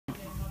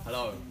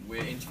Hello,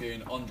 we're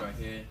interviewing Andre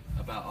here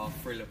about our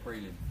thriller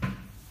prelim.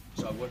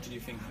 So what did you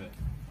think of it?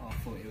 I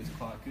thought it was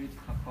quite good.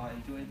 I quite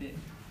enjoyed it.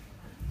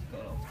 It's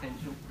got a lot of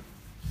potential.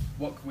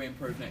 What can we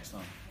improve next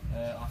time?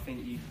 I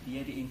think the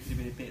editing could have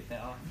been a bit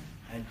better,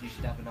 and you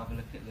should have another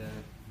look at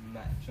the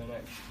match on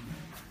it.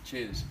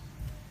 Cheers.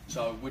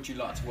 So would you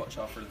like to watch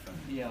our thriller film?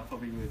 Yeah, I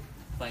probably would.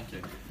 Thank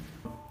you.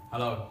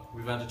 Hello,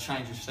 we've had a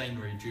change of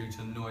scenery due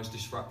to noise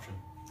disruption.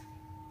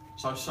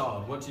 So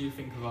Sard, what do you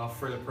think of our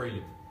thriller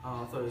prelim?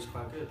 Oh, I thought it was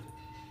quite good.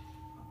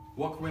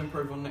 What can we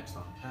improve on next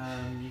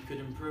time? You could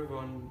improve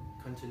on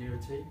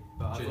continuity,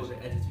 but Cheers. I thought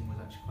the editing was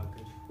actually quite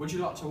good. Would you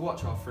like to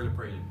watch our thriller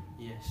prelim?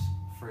 Yes.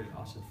 I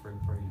said thriller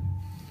prelim.